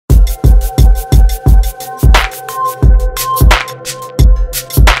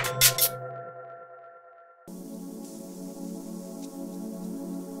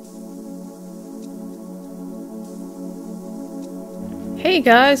Hey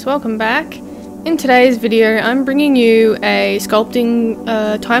guys, welcome back. In today's video I'm bringing you a sculpting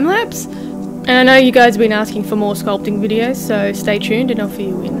time-lapse, and I know you guys have been asking for more sculpting videos, so stay tuned and I'll fill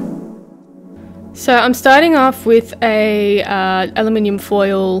you in. So I'm starting off with a aluminium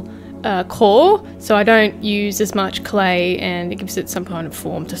foil core, so I don't use as much clay and it gives it some kind of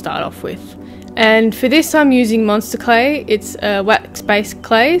form to start off with. And for this I'm using Monsterclay. It's a wax-based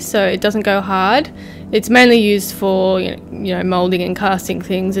clay, so it doesn't go hard. It's mainly used for you know moulding and casting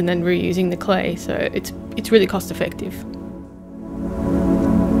things and then reusing the clay, so it's really cost effective.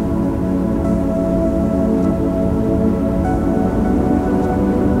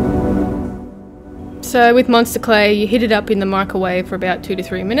 So with Monsterclay you heat it up in the microwave for about 2 to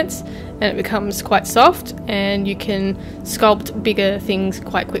 3 minutes and it becomes quite soft and you can sculpt bigger things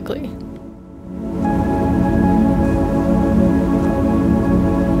quite quickly.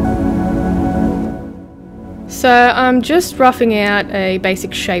 So I'm just roughing out a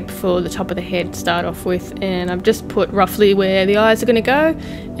basic shape for the top of the head to start off with, and I've just put roughly where the eyes are going to go,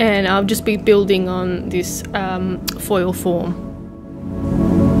 and I'll just be building on this foil form.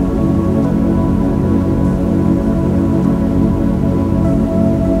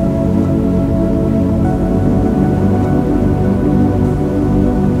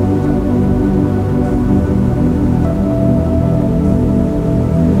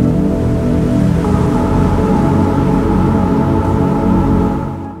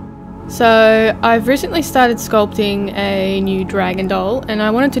 So I've recently started sculpting a new dragon doll, and I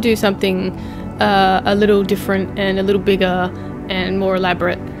wanted to do something a little different and a little bigger and more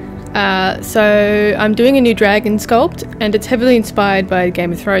elaborate. So I'm doing a new dragon sculpt, and it's heavily inspired by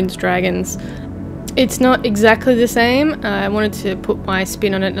Game of Thrones dragons. It's not exactly the same. I wanted to put my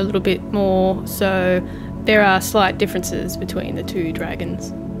spin on it a little bit more, so there are slight differences between the two dragons.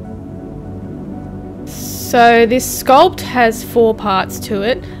 So this sculpt has 4 parts to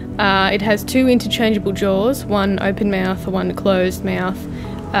it. It has 2 interchangeable jaws, one open mouth, one closed mouth,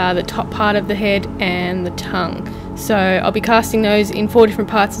 the top part of the head and the tongue. So I'll be casting those in 4 different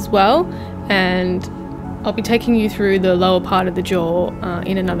parts as well, and I'll be taking you through the lower part of the jaw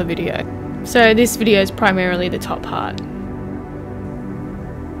in another video. So this video is primarily the top part.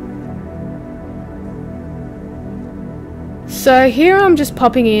 So here I'm just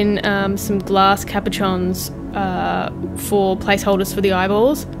popping in some glass capuchons for placeholders for the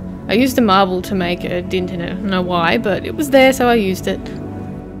eyeballs. I used a marble to make a dint in it, I don't know why, but it was there so I used it.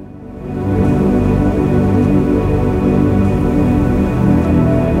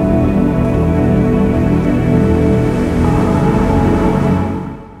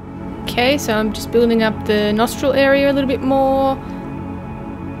 Okay, so I'm just building up the nostril area a little bit more.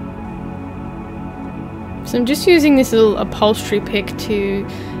 So I'm just using this little upholstery pick to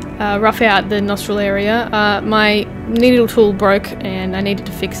rough out the nostril area. My needle tool broke and I needed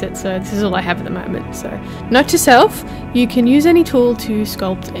to fix it, so this is all I have at the moment. So note to self, you can use any tool to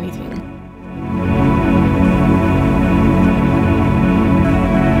sculpt anything.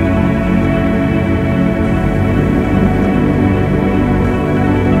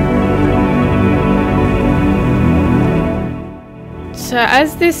 So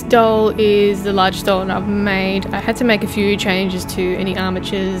as this doll is the largest doll I've made, I had to make a few changes to any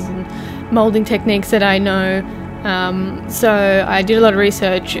armatures and moulding techniques that I know. So I did a lot of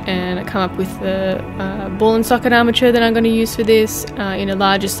research and I come up with the ball and socket armature that I'm going to use for this in a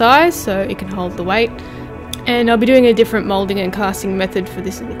larger size so it can hold the weight. And I'll be doing a different moulding and casting method for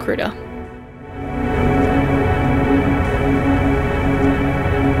this little critter.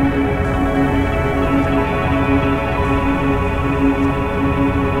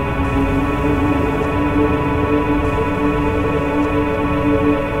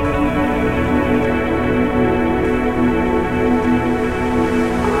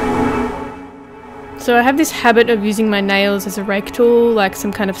 So I have this habit of using my nails as a rake tool, like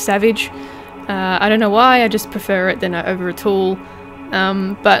some kind of savage. I don't know why, I just prefer it than over a tool.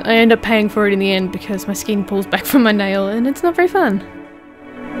 But I end up paying for it in the end because my skin pulls back from my nail and it's not very fun.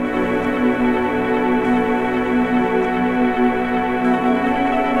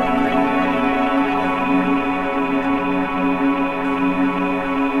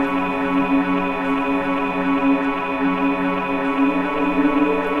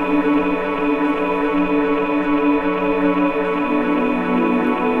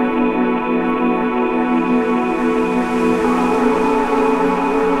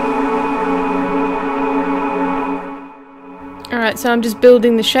 Alright, so I'm just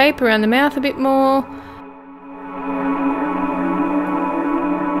building the shape around the mouth a bit more.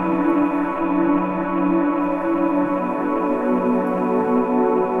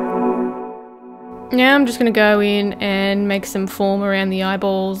 Now I'm just going to go in and make some form around the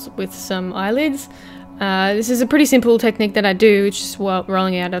eyeballs with some eyelids. This is a pretty simple technique that I do, it's just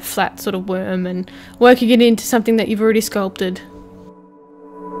rolling out a flat sort of worm and working it into something that you've already sculpted.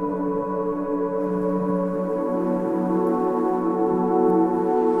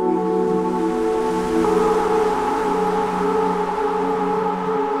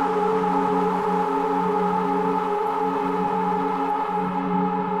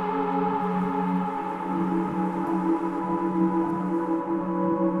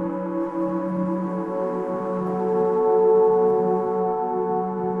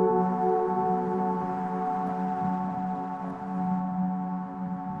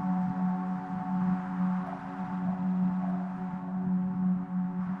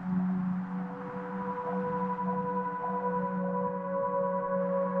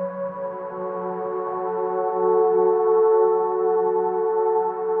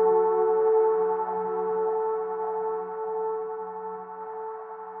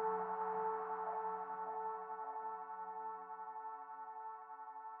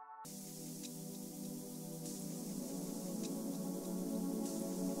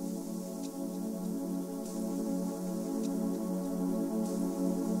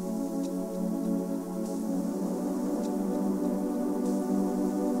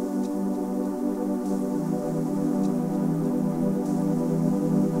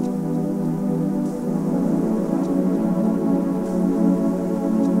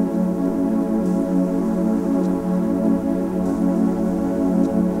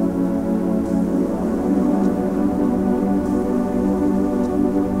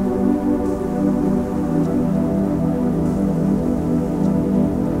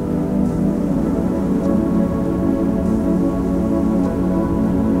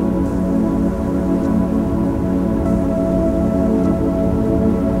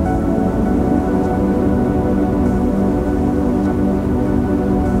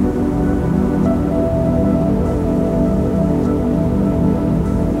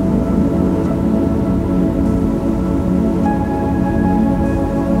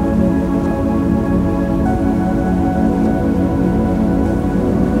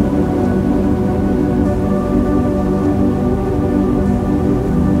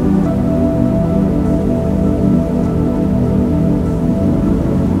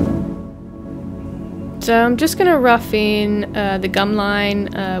 So I'm just going to rough in the gum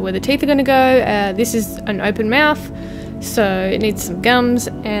line where the teeth are going to go. This is an open mouth, so it needs some gums,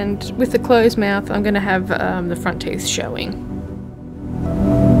 and with the closed mouth I'm going to have the front teeth showing.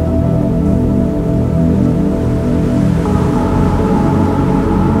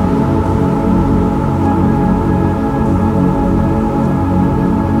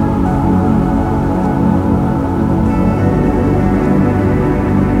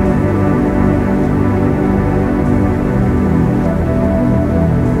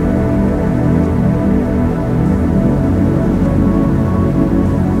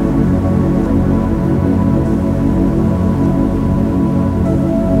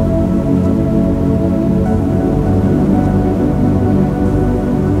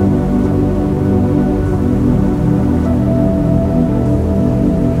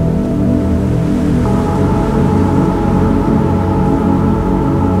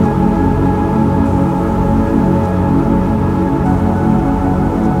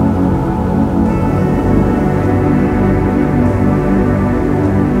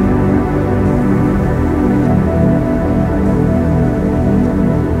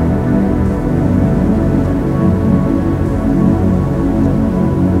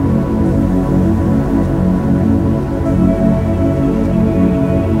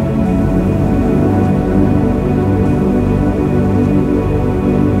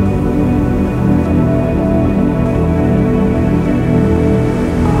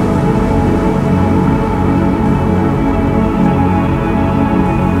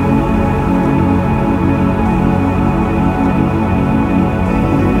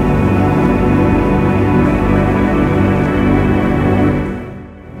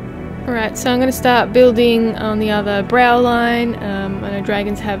 So I'm going to start building on the other brow line. I know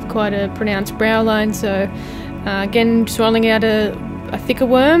dragons have quite a pronounced brow line, so again just rolling out a thicker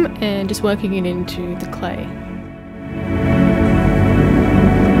worm and just working it into the clay.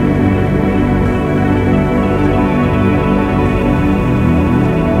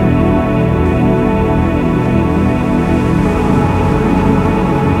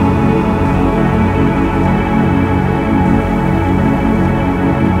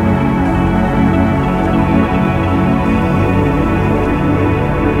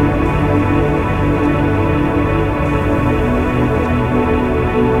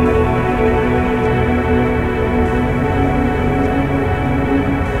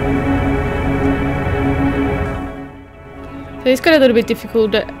 This got a little bit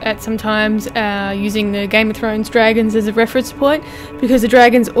difficult at sometimes using the Game of Thrones dragons as a reference point, because the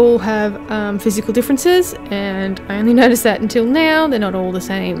dragons all have physical differences, and I only noticed that until now. They're not all the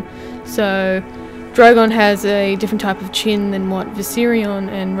same. So Drogon has a different type of chin than what Viserion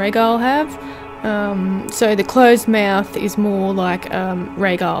and Rhaegal have. So the closed mouth is more like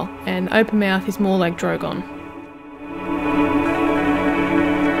Rhaegal, and open mouth is more like Drogon.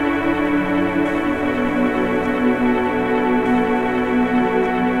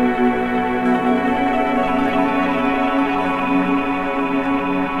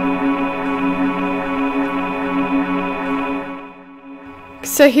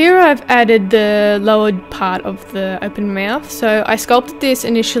 So here I've added the lower part of the open mouth. So I sculpted this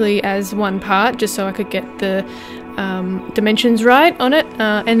initially as one part just so I could get the dimensions right on it,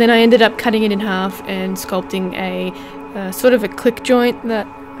 and then I ended up cutting it in half and sculpting a sort of a click joint that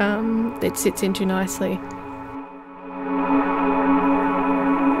it sits into nicely.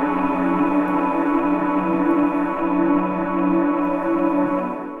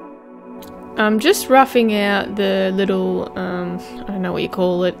 I'm just roughing out the little, I don't know what you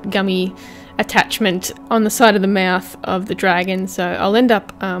call it, gummy attachment on the side of the mouth of the dragon, so I'll end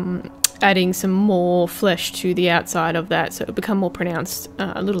up adding some more flesh to the outside of that so it'll become more pronounced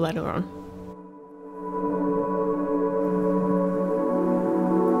a little later on.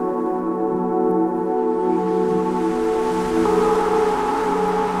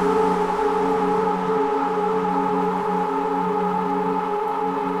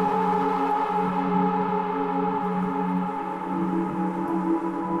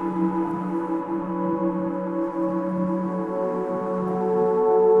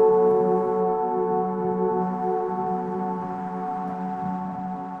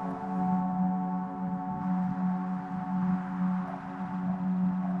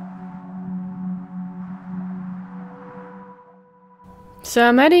 So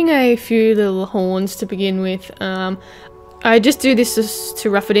I'm adding a few little horns to begin with. I just do this just to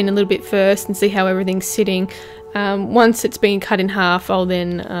rough it in a little bit first and see how everything's sitting. Once it's been cut in half, I'll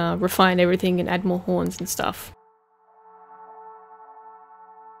then refine everything and add more horns and stuff.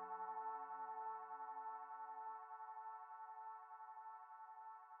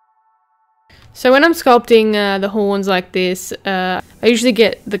 So when I'm sculpting the horns like this, I usually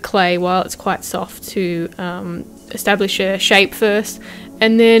get the clay while it's quite soft to establish a shape first,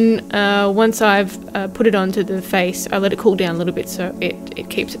 and then once I've put it onto the face, I let it cool down a little bit so it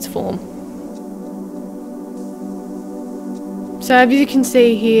keeps its form. So as you can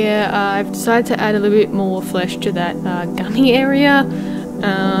see here, I've decided to add a little bit more flesh to that gummy area,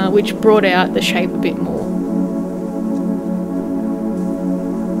 which brought out the shape a bit more.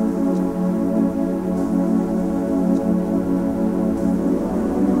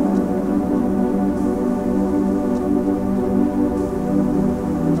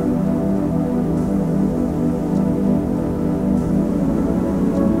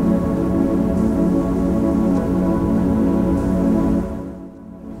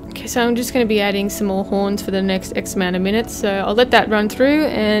 So I'm just going to be adding some more horns for the next X amount of minutes, so I'll let that run through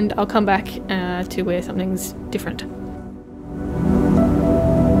and I'll come back to where something's different.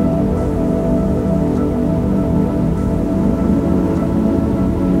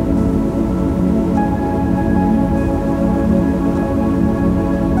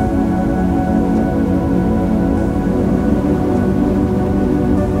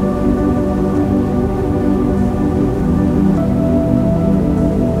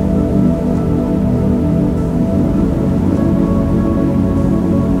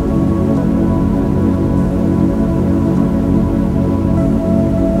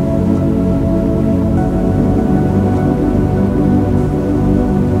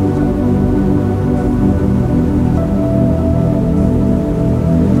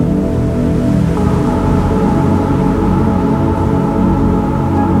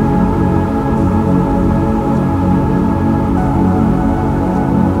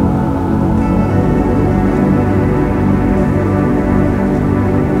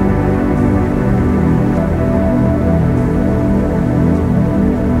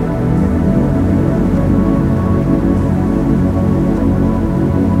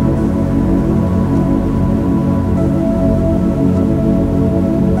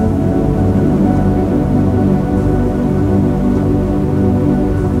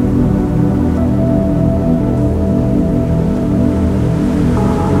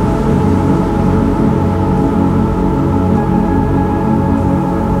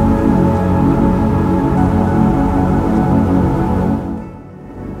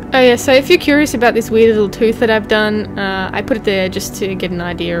 Oh yeah, so if you're curious about this weird little tooth that I've done, I put it there just to get an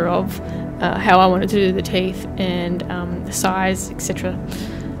idea of how I wanted to do the teeth and the size, etc.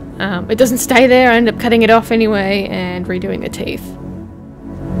 It doesn't stay there. I end up cutting it off anyway and redoing the teeth.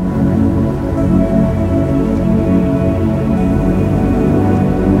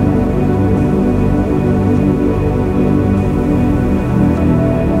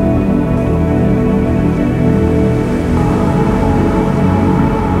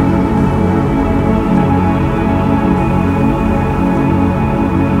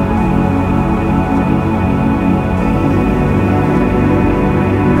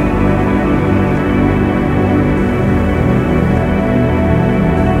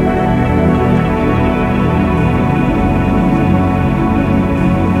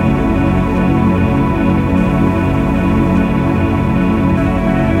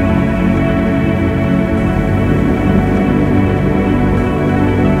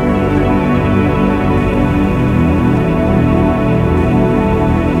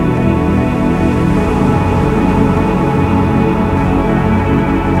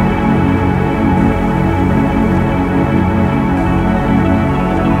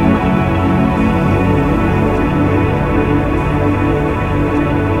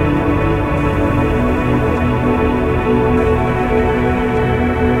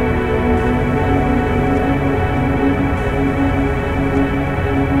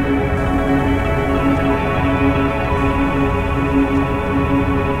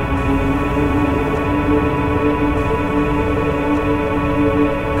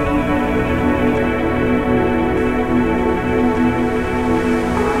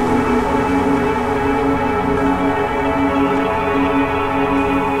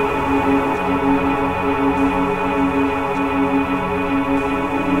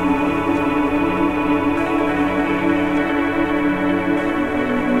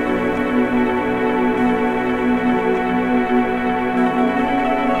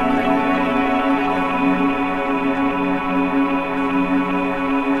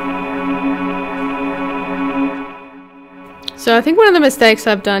 So I think one of the mistakes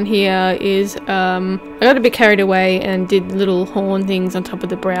I've done here is I got a bit carried away and did little horn things on top of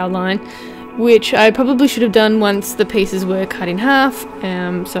the brow line, which I probably should have done once the pieces were cut in half,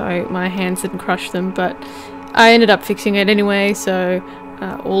 so my hands didn't crush them, but I ended up fixing it anyway, so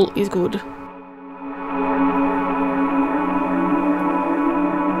all is good.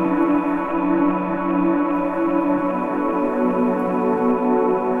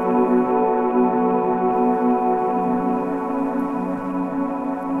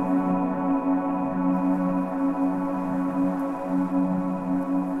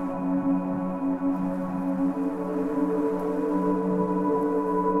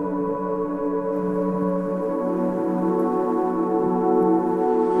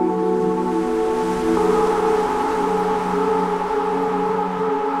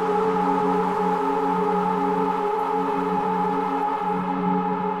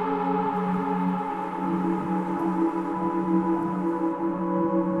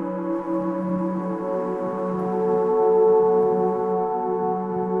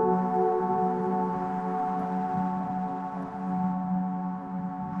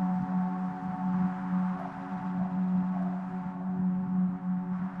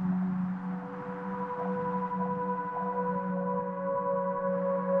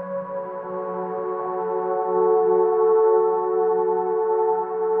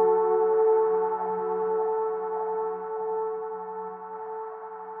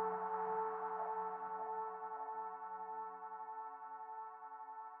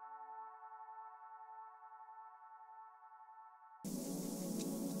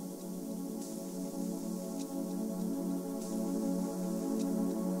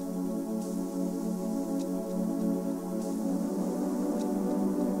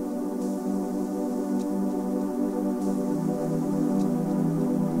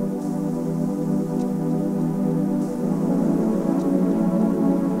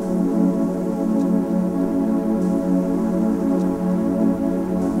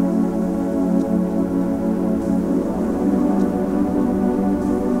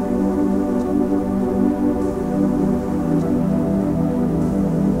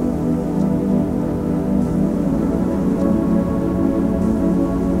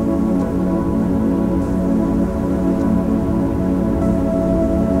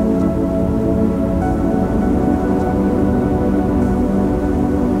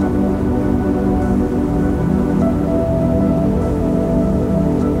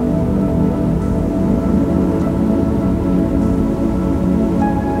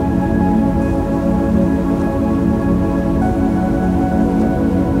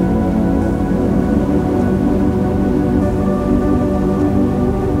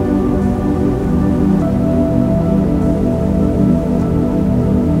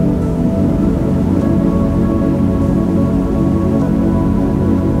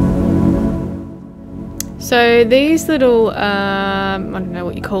 So these little, I don't know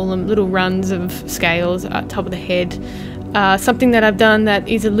what you call them, little runs of scales at top of the head, something that I've done that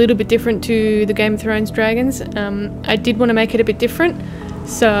is a little bit different to the Game of Thrones dragons. I did want to make it a bit different,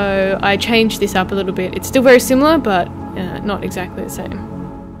 so I changed this up a little bit. It's still very similar, but not exactly the same.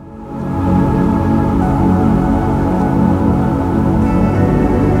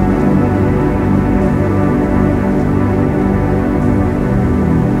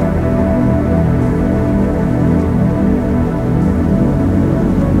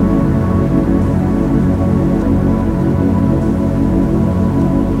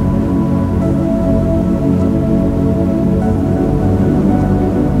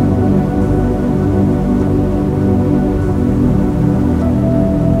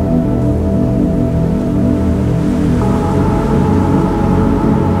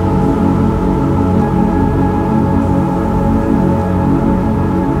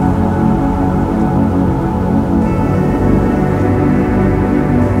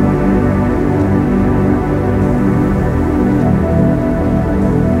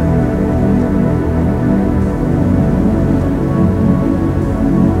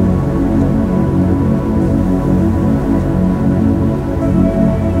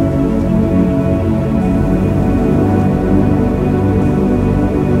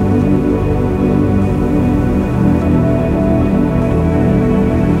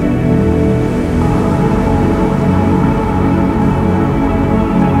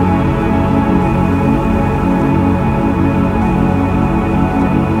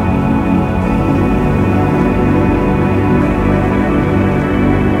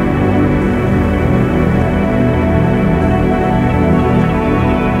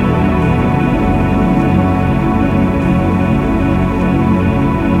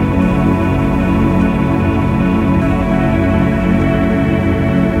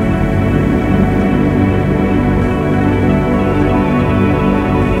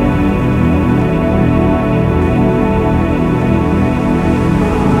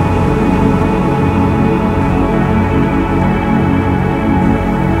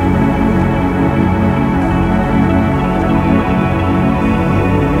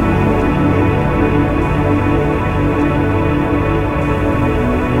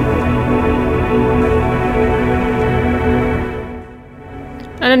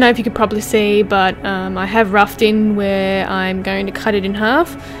 I don't know if you could probably see, but I have roughed in where I'm going to cut it in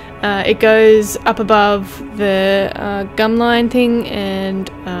half. It goes up above the gum line thing and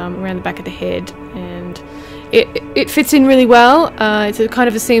around the back of the head, and it fits in really well. It's a kind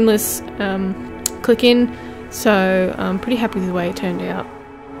of a seamless click in, so I'm pretty happy with the way it turned out.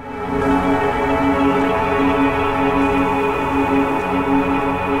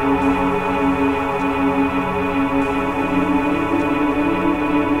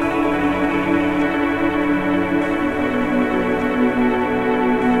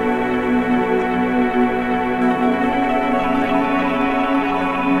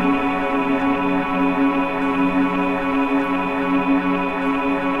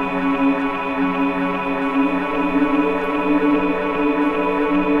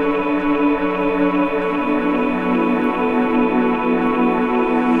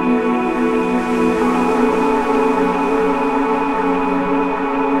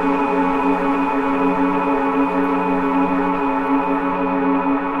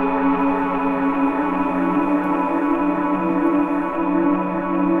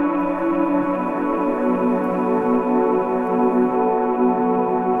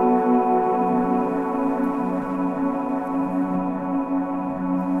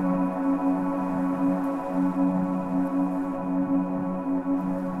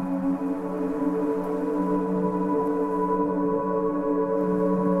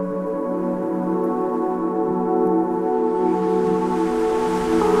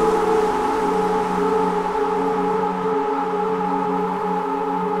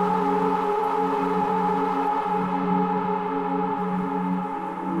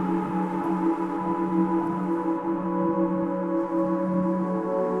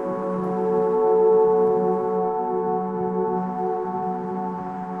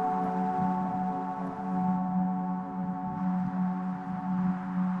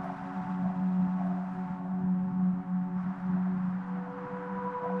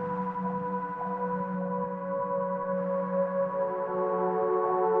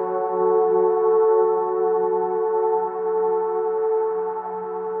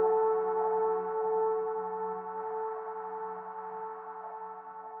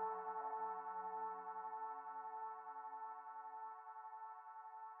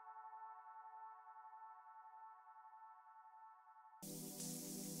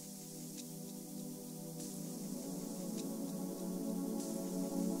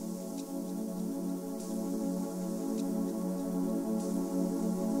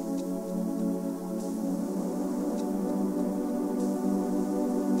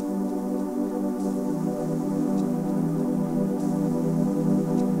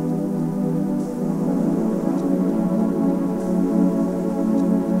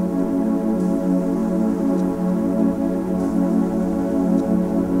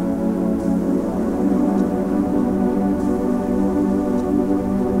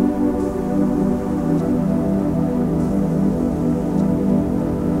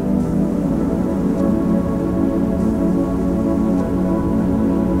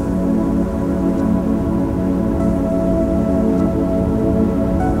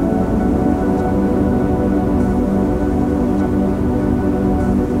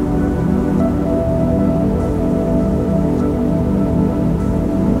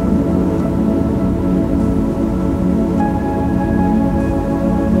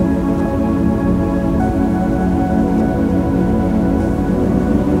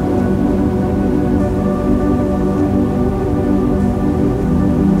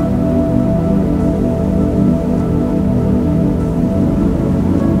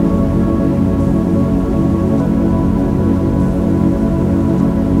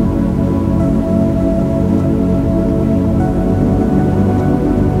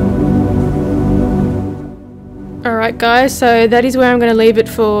 guys, so that is where I'm going to leave it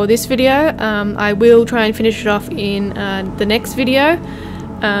for this video. I will try and finish it off in the next video,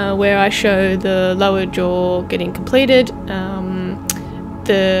 where I show the lower jaw getting completed,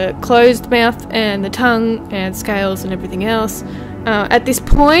 the closed mouth and the tongue and scales and everything else. At this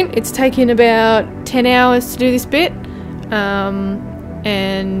point it's taken about 10 hours to do this bit,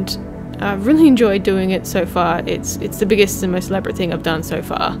 and I've really enjoyed doing it so far. It's the biggest and most elaborate thing I've done so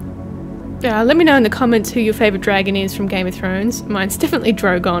far. Let me know in the comments who your favourite dragon is from Game of Thrones. Mine's definitely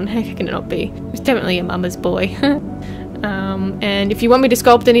Drogon. How can it not be? It's definitely a mama's boy. And if you want me to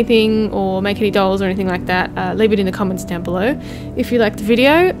sculpt anything or make any dolls or anything like that, leave it in the comments down below. If you liked the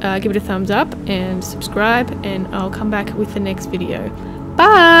video, give it a thumbs up and subscribe, and I'll come back with the next video.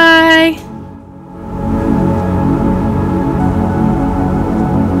 Bye!